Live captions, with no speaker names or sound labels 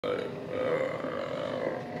I'm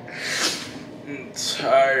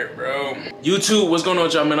tired, bro. YouTube, what's going on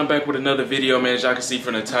with y'all, man? I'm back with another video, man. As y'all can see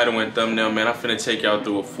from the title and thumbnail, man, I'm finna take y'all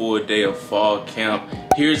through a full day of fall camp.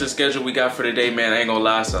 Here's the schedule we got for today, man. I ain't gonna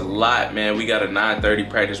lie, it's a lot, man. We got a 9:30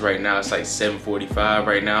 practice right now. It's like 7:45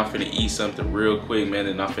 right now. I'm finna eat something real quick, man,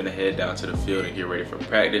 and I'm finna head down to the field and get ready for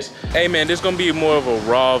practice. Hey, man, this gonna be more of a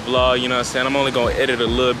raw vlog, you know what I'm saying? I'm only gonna edit a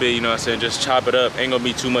little bit, you know what I'm saying? Just chop it up. Ain't gonna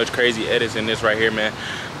be too much crazy edits in this right here, man.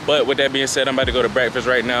 But with that being said, I'm about to go to breakfast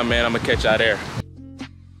right now, man. I'm gonna catch y'all there.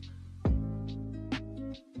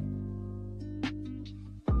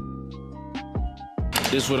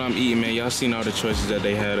 This is what I'm eating, man. Y'all seen all the choices that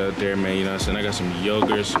they had out there, man. You know what I'm saying? I got some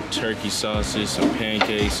yogurt, some turkey sausage, some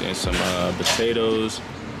pancakes, and some potatoes.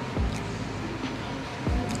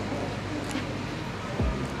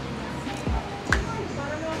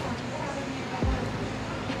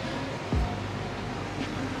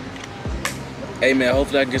 Hey, man,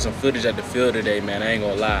 hopefully I can get some footage at the field today, man. I ain't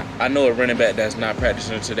gonna lie. I know a running back that's not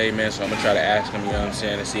practicing today, man, so I'm gonna try to ask him, you know what I'm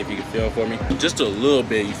saying, and see if he can film for me. Just a little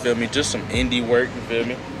bit, you feel me? Just some indie work, you feel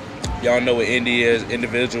me? Y'all know what indie is,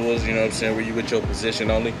 individuals, you know what I'm saying, where you with your position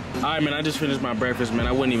only. All right, man, I just finished my breakfast, man.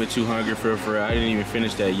 I wasn't even too hungry for real. I didn't even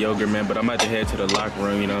finish that yogurt, man, but I'm about to head to the locker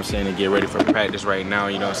room, you know what I'm saying, and get ready for practice right now,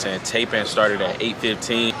 you know what I'm saying. Taping started at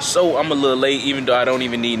 8:15, so I'm a little late, even though I don't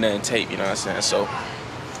even need nothing taped, you know what I'm saying, so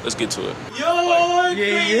let's get to it.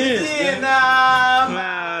 I'm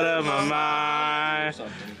out of my mind.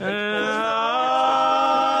 All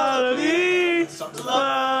of these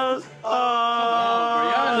loves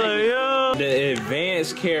all of you. The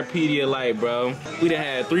advanced care Pedialyte, bro. We done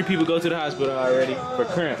had 3 people go to the hospital already for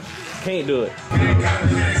cramps. Can't do it.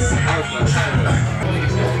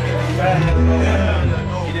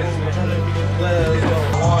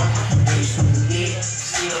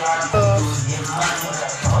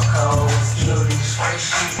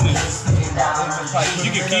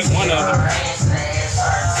 You can keep one of them.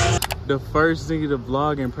 The first thing to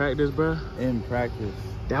vlog in practice, bro. In practice.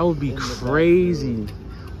 That would be crazy.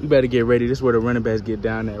 We better get ready. This is where the running backs get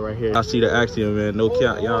down at right here. Y'all see the action, man. No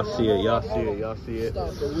count. Y'all see it. Y'all see it. Y'all see it.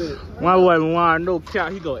 My boy, no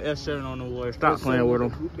count. He go S7 on the boy. Stop playing with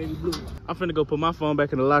him. I'm finna go put my phone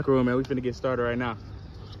back in the locker room, man. We finna get started right now.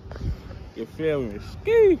 You feel me?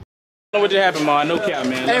 Ski. What just happened, Ma? No cap,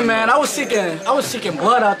 man. Hey, man, I was seeking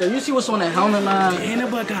blood out there. You see what's on that helmet, man? Ain't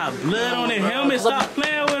nobody got blood on that helmet. Stop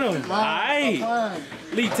playing with him. Alright.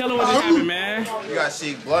 Lee, tell him what just happened, man. You got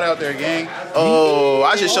seek blood out there, gang. Oh,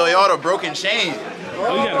 I should show y'all the broken chain.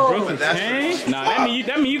 Oh, you got a broken chain? Nah, that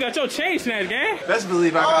mean you got your chain snatched, gang. Best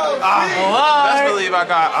believe I got. Best believe I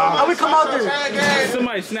got. How we come out there?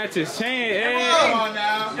 Somebody snatched his chain.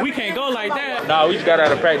 Hey, we can't go like that. Nah, we just got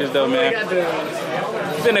out of practice though, man.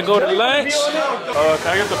 Finna go to lunch. Can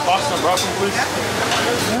I get the pasta and broccoli, please?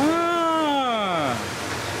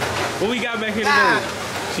 What we got back here today?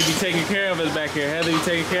 She be taking care of us back here. Heather be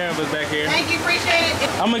taking care of us back here. Thank you, appreciate it.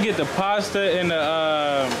 I'm gonna get the pasta and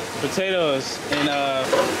the potatoes and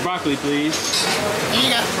broccoli, please. Here you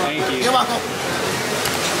go. Thank you. You're welcome.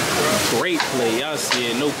 Great play. Y'all see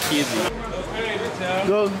it. No kizzy.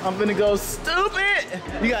 I'm finna go stupid.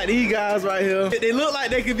 You got these guys right here. They look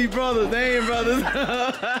like they could be brothers. They ain't brothers.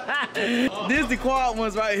 This the quad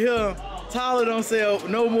ones right here. Tyler don't say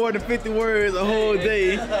no more than 50 words a whole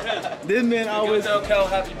day. This man always tell Cal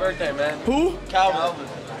happy birthday, man. Who? Calvin.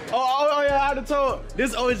 Oh yeah, I done told.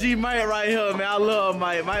 This OG Mike right here, man. I love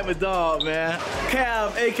Mike. Mike my dog, man.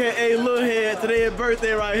 Cav, aka Lil Head, today his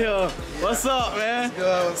birthday right here. What's up, man?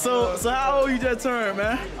 So how old you just turned,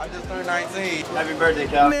 man? I just turned 19. Happy birthday,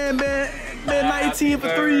 Cal. Man, been 19 for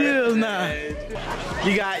 3 years now.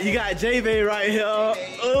 You got J-Bay right here.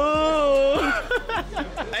 Oh.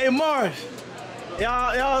 Hey Marsh.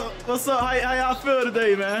 Y'all, what's up? How y'all feel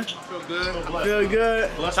today, man? Feel good. Feel good.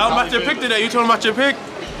 Tell them about your pick today. You told them about your pick?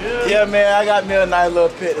 Yeah, man, I got me a nice little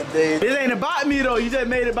pick today. It ain't about me though. You just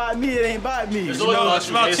made it about me. It ain't about me. It's about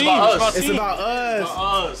team. It's about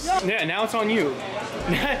us. Yeah, now it's on you.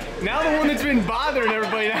 Now the one that's been bothering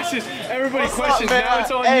everybody. That's just everybody questions. Now it's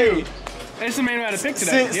on you. That's the man who had a pick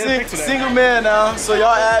today. Single man now. So y'all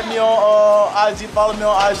add me on IG. Follow me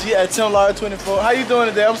on IG at TimLawyer24. How you doing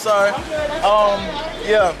today? I'm sorry.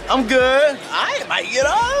 Yeah, I'm good. I might get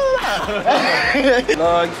on.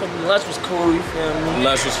 No, you feel me? Lunch was cool, you feel me?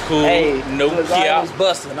 Lunch was cool. Hey, no lasagna cap. was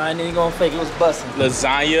busting. I ain't even gonna fake it, was busting.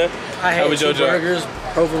 Lasagna. I had How was 2 your job? burgers,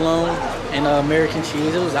 provolone, and American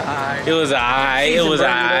cheese. It was alright. It was alright. It was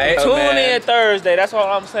alright. Tune in Thursday, that's all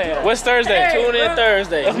I'm saying. What's Thursday? Tune in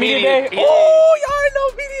Thursday. That's media day. Oh, y'all already know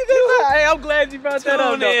media day. Hey, I'm glad you brought that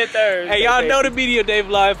up. Hey, y'all know the media day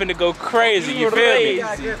vlog finna go crazy. You feel me?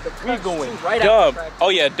 We going right Dumb. Oh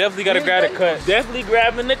yeah, definitely gotta grab the cut. Definitely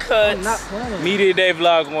grabbing the cuts. I'm not planning. Media day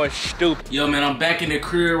vlog going stupid. Yo man, I'm back in the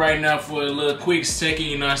crib right now for a little quick second,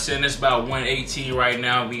 you know what I'm saying? It's about 1:18 right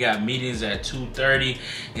now. We got meetings at 2:30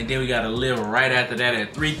 and then we gotta live right after that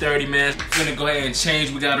at 3:30, man. Gonna go ahead and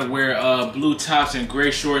change. We gotta wear blue tops and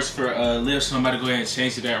gray shorts for live, so I'm about to go ahead and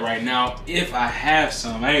change to that right now. If I have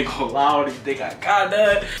some, I ain't gonna lie, I don't even think I got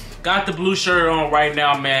that. Got the blue shirt on right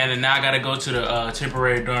now, man, and now I gotta go to the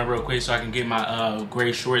temporary dorm real quick so I can get my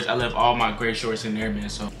gray shorts. I left all my gray shorts in there, man,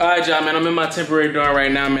 so. All right, y'all, man, I'm in my temporary dorm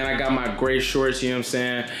right now, man. I got my gray shorts, you know what I'm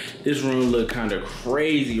saying? This room look kind of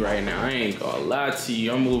crazy right now. I ain't gonna lie to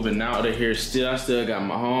you. I'm moving out of here still. I still got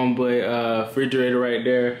my homeboy refrigerator right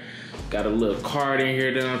there. Got a little card in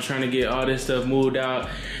here that I'm trying to get all this stuff moved out.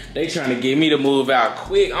 They trying to get me to move out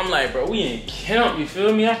quick. I'm like, bro, we in camp, you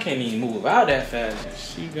feel me? I can't even move out that fast.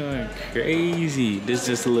 She going crazy. This is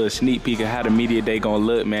just a little sneak peek of how the media day gonna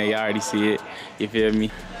look, man. Y'all already see it, you feel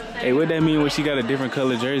me? Hey, what that mean when she got a different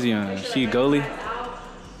color jersey on? She a goalie?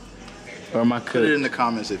 Or am I cook? Put it in the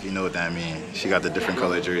comments if you know what that means. She got the different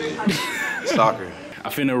color jersey. Soccer. I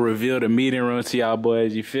finna reveal the meeting room to y'all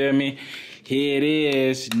boys, you feel me? Here it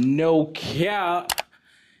is, no cap.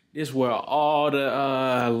 This where all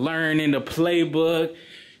the learning, the playbook,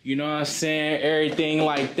 you know what I'm saying, everything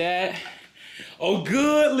like that. Oh,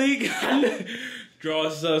 good, Leak. Draw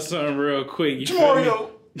us up something real quick. You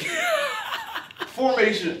Mario.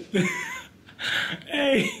 Formation.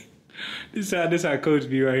 Hey, this how coach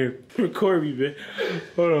be right here. Record me, man.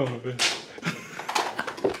 Hold on, man.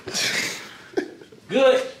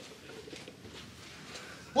 Good.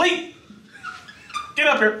 Leak. Get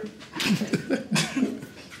up here.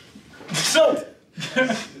 So,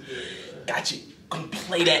 got you. Gonna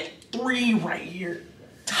play that 3 right here.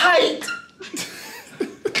 Tight.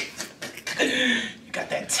 You got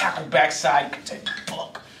that tackle backside. You got that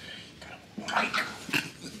buck. You got a mic.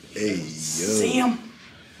 Hey, yo. Sam.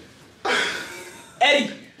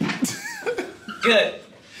 Eddie. Good.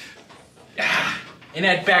 In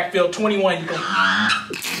that backfield, 21, you go.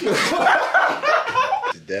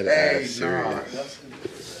 That ass serious.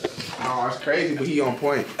 Oh, it's crazy, but he on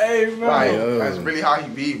point. Hey, bro. Like, that's really how he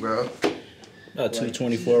be, bro. About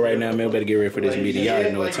 2:24 right now, man. We better get ready for this meeting. Y'all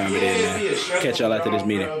already know what time it is, man. Catch y'all after this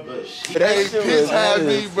meeting. Hey, Pitts had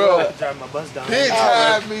me, bro. Pitts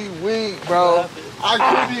had me weak, bro. I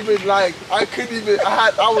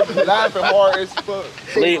was laughing hard as fuck.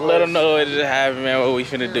 Let them know what just happened, man. What we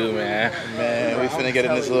finna do, man. Man, we finna get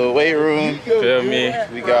in this little weight room. Feel me?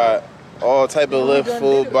 We got all type of lift,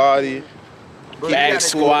 full body. Back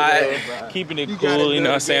squat, keeping it cool, you know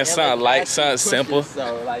what I'm saying? Something light, something simple.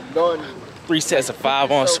 3 sets of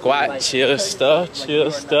 5 on squat, chill stuff.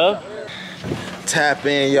 Tap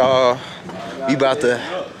in, y'all. We about to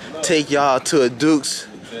take y'all to a Duke's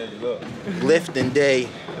lifting day.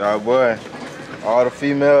 Y'all boy, all the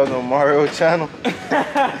females on Mario channel.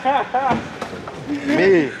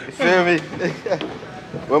 Me, you feel me?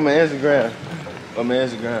 What's my Instagram?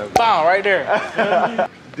 Bow, right there.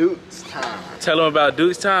 Duke's time. Tell them about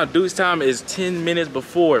Duke's time. Duke's time is 10 minutes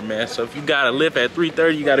before, man. So if you gotta lift at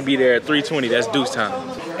 3:30, you gotta be there at 3:20. That's Duke's time.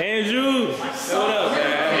 Andrew, what up,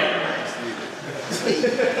 man?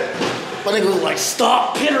 But they go like,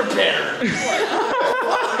 stop pitter patter.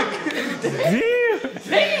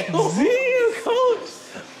 Damn, coach.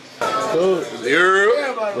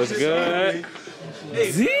 What's good?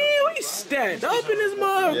 Damn, we stacked up in this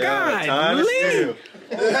mother. God, leave.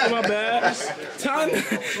 My bad.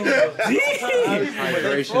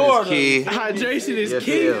 Hydration is key. Hydration is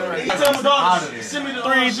key.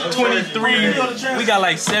 3:23. We got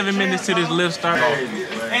like 7 minutes to this lift start.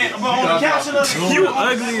 You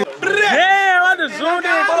ugly. Damn, I just zoomed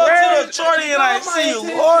in. Shorty and I see you,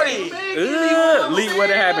 Lordy. Leak, what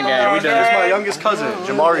happened, gang? We done. That's my youngest cousin,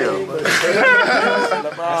 Jamario.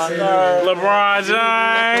 LeBron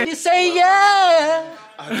James. You say yeah.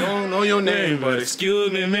 I don't know your name, but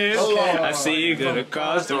excuse me, miss. I see you gonna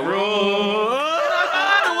cross the road.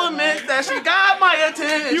 I gotta admit that she got my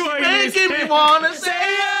attention. You ain't making me wanna say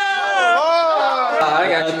yeah. I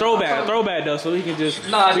got a throwback though, so we can just.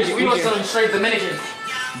 Nah, we want something straight Dominican.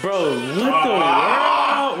 Bro, what the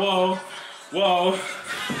world? Whoa.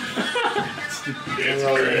 It's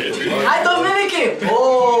crazy. I Dominican.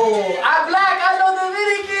 Oh, I black. I know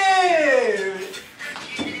Dominican.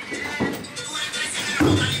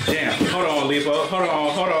 Damn, hold on, Lipo. Hold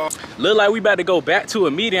on. Look like we about to go back to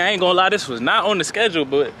a meeting. I ain't gonna lie, this was not on the schedule,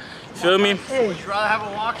 but you feel me? Would you rather have a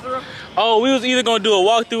walkthrough? Oh, we was either gonna do a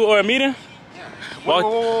walkthrough or a meeting?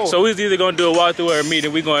 So we was either gonna do a walkthrough or a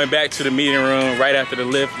meeting. We going back to the meeting room right after the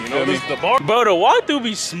lift. You know this the bar. Bro, the walkthrough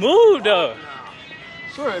be smooth though.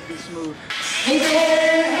 Sure, it'd be smooth. Hey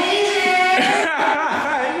there, hey there.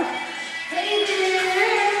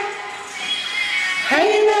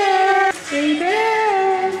 Hey there. Hey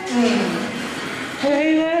there.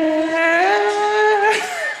 Hey there.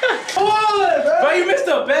 Bro, you missed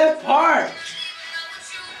the best part.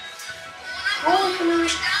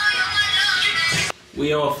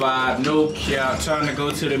 We on 5, no cap, trying to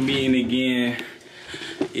go to the meeting again.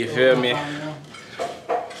 You feel me?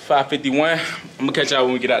 5:51. I'm gonna catch y'all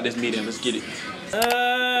when we get out this meeting. Let's get it. You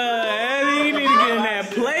need to get in that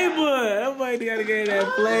playbook. Everybody gotta get in that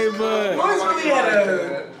playbook. We had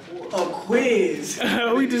a quiz.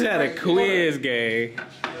 We just had a quiz game.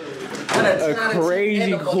 A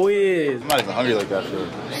crazy quiz. I'm not even hungry like that, shit.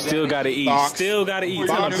 Still gotta eat. Still gotta eat.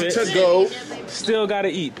 Tell them, Pitts. To go. Still gotta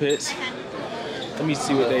eat, Pitts. Let me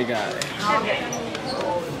see what they got.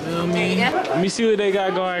 Feel me? Let me see what they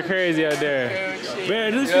got going crazy out there.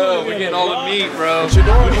 Man, this Yo, we're getting all the meat, bro. What you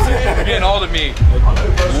doing? We're getting all the meat.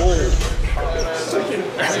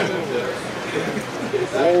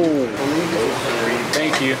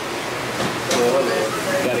 Thank you.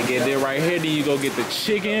 Gotta get it right here. Then you go get the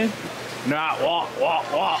chicken. Nah, walk.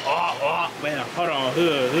 Man, hold on.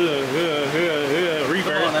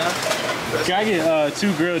 Reverse. Can I get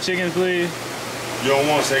 2 grilled chickens, please? You don't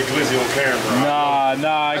want to say glizzy on camera.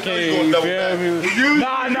 Nah, I can't. You feel me?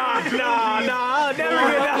 Nah. I'll never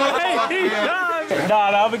get that. Nah,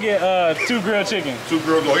 I'm gonna get 2 grilled chicken. 2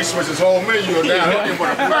 grilled. He switched his whole menu now. He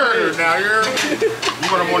want a burger now. You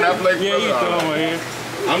want him on that plate? Yeah, you throw him here.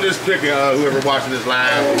 I'm just picking whoever watching this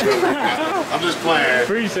live. I'm just playing.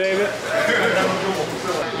 Appreciate it.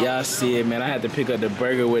 Y'all see it, man. I had to pick up the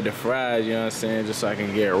burger with the fries, you know what I'm saying, just so I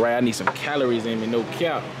can get it right. I need some calories in me, no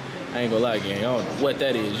cap. I ain't gonna lie, gang. I don't know what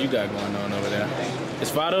that is you got going on over there. It's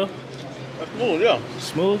Fado? That's smooth, yeah.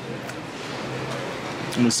 Smooth?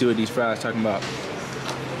 Let me see what these fries talking about.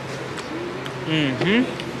 A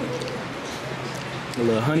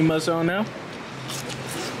little honey mustard on there.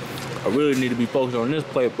 I really need to be focused on this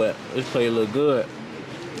plate, but this plate look good.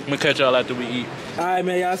 I'm gonna catch y'all after we eat. All right,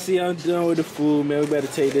 man, y'all see I'm done with the food, man. We better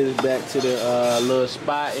take this back to the little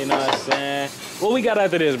spot, you know what I'm saying? What we got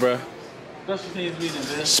after this, bro? Special teams meeting,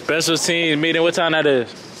 man. Special teams meeting, what time that is?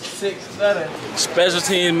 6:30. Special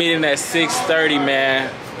teams meeting at 6:30, man.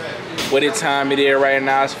 What the time it is right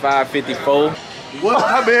now, it's 5:54. What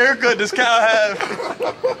type of haircut does Kyle have?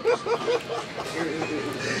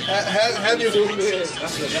 Have you?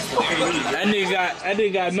 That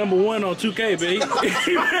nigga got #1 on 2K, baby.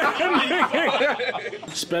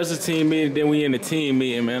 Special team meeting, then we in the team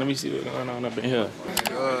meeting, man. Let me see what's going on up in here.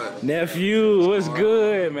 Good. Nephew, what's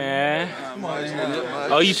good, man?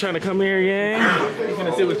 Oh, you trying to come here again? You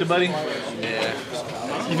finna sit with your buddy? Yeah.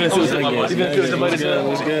 You finna sit with your buddy? You finna sit with your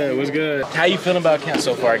buddy? What's good? How you feeling about camp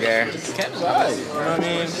so far, gang? Camp's alright. You know what I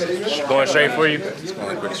mean? Going straight for you? It's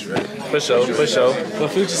going pretty straight. For sure. But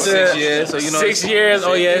Future said 6 years, so you know. 6 years?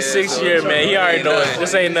 Oh yeah, 6 years, man. He already know it.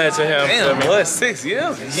 This ain't nothing to him. Damn, what? 6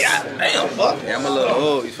 years? Yeah, damn, fuck. Yeah, I'm a little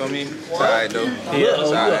old, you feel me? It's alright, though. Yeah,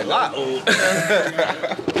 it's alright. a lot old.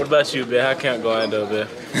 What about you, man? How camp going, though, man?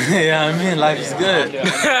 Yeah, I mean, life is good.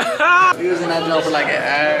 We was in that job for like an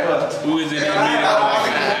hour. We was in that meeting for like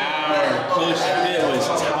an hour. Coach Schmidt was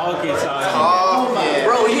talking.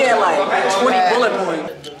 Bro, he had like 20 bullet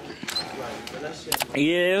points.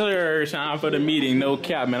 Yeah, it's time for the meeting. No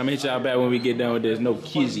cap, man. I'm gonna hit y'all back when we get done with this. No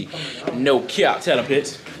kizzy. No cap. Tell them,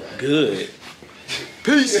 Pitts. Good.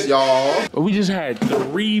 Peace, y'all. But we just had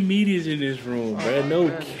 3 meetings in this room, bro. No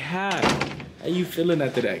cap. How you feeling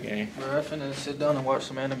after that, gang? Bro, I'm finna sit down and watch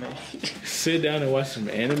some anime. Sit down and watch some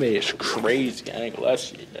anime. It's crazy. I ain't gonna lie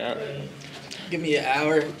to you. Give me an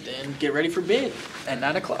hour, then get ready for bed at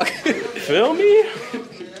 9 o'clock. Feel me?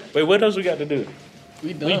 Wait, what else we got to do?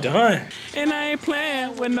 We done. We done. And I ain't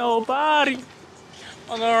playing with nobody.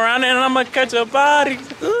 I'm going around and I'm gonna catch a body.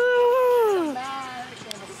 Ooh.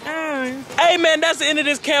 Hey man, that's the end of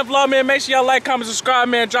this camp vlog, man. Make sure y'all like, comment, subscribe,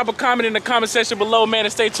 man. Drop a comment in the comment section below, man,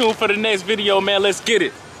 and stay tuned for the next video, man. Let's get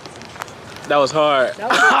it. That was hard.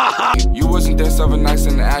 You wasn't that 7 nice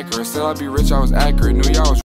and accurate. Said I'd be rich, I was accurate. Knew y'all was